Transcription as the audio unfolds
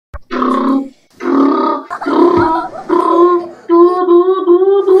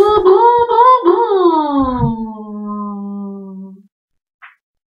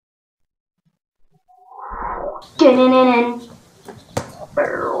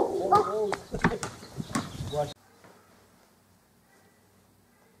old. Watch.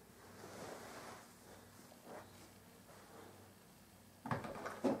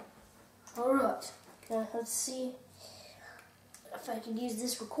 Alright, let's see if I can use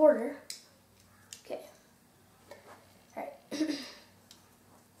this recorder. Okay. Alright.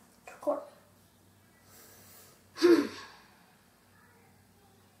 Record.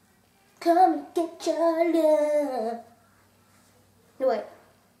 Come and get your love. No, wait.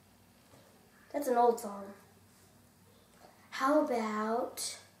 That's an old song. How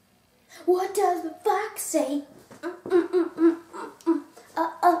about, what does the fox say?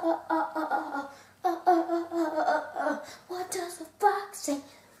 What does the fox say?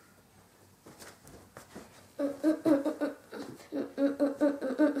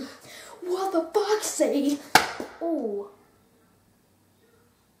 What the fox say? Oh.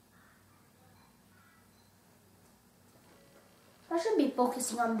 I should be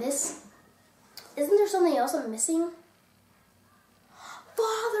focusing on this. Isn't there something else I'm missing?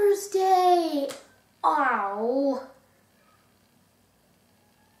 Father's Day! Ow.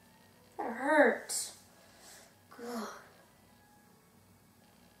 That hurts. Ugh.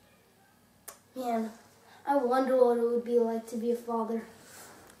 Man, I wonder what it would be like to be a father.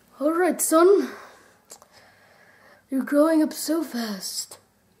 Alright, son. You're growing up so fast.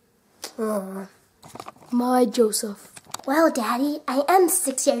 Aw. My Joseph. Well, Daddy, I am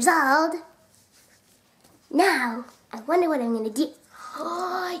 6 years old. Now, I wonder what I'm going to do.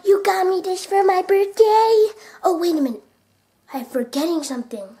 Oh, you got me this for my birthday? Oh, wait a minute. I'm forgetting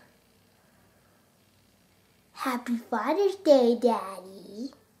something. Happy Father's Day,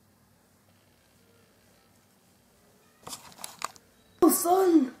 Daddy. Oh,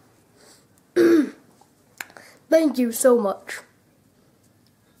 son. Thank you so much.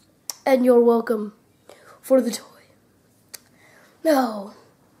 And you're welcome for the toy. Now,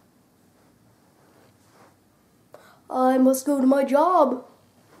 I must go to my job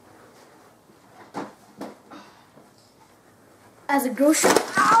as a grocery.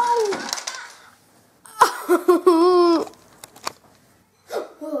 Ow!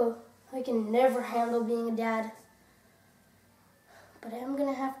 Oh, I can never handle being a dad, but I'm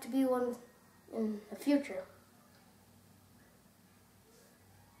gonna have to be one in the future.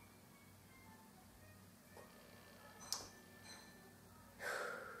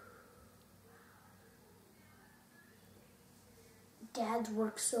 Dads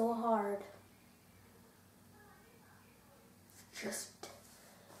work so hard just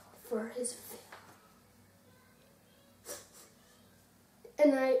for his family.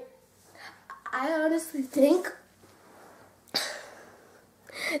 And I honestly think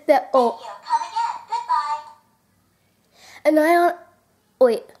that, oh. Thank you. Come again. Goodbye. And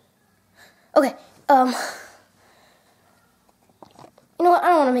wait. Okay, you know what, I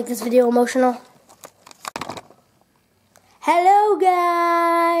don't want to make this video emotional. Hello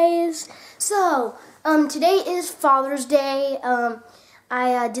guys! So, today is Father's Day.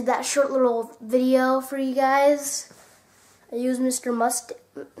 I did that short little video for you guys. I used Mr.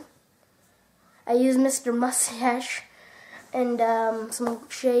 Mustache and some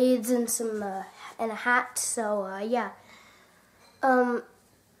shades and and a hat. So yeah.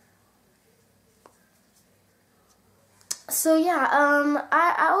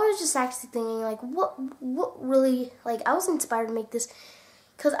 I was just actually thinking, like, what really, like, I was inspired to make this,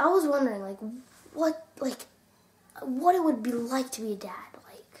 because I was wondering, like, what it would be like to be a dad.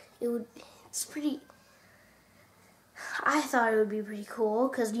 Like, I thought it would be pretty cool,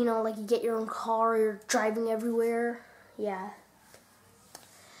 because, you know, like, you get your own car, you're driving everywhere, yeah.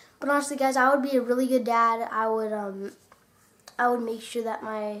 But honestly, guys, I would be a really good dad. I would make sure that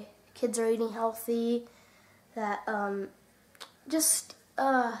my kids are eating healthy, that,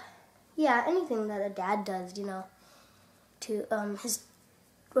 yeah, anything that a dad does, you know, to,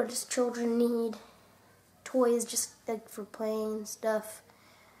 what his children need, toys just, like, for playing and stuff,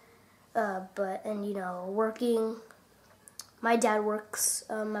 and, you know, working. My dad works,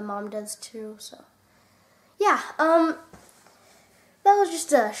 my mom does too, so, yeah, that was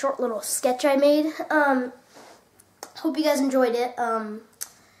just a short little sketch I made. Hope you guys enjoyed it.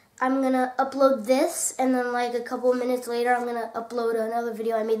 I'm gonna upload this, and then like a couple of minutes later, I'm gonna upload another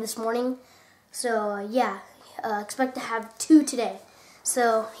video I made this morning. So yeah, expect to have 2 today.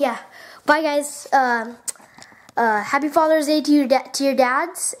 So yeah, bye guys. Happy Father's Day to your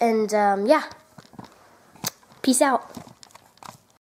dads, and yeah, peace out.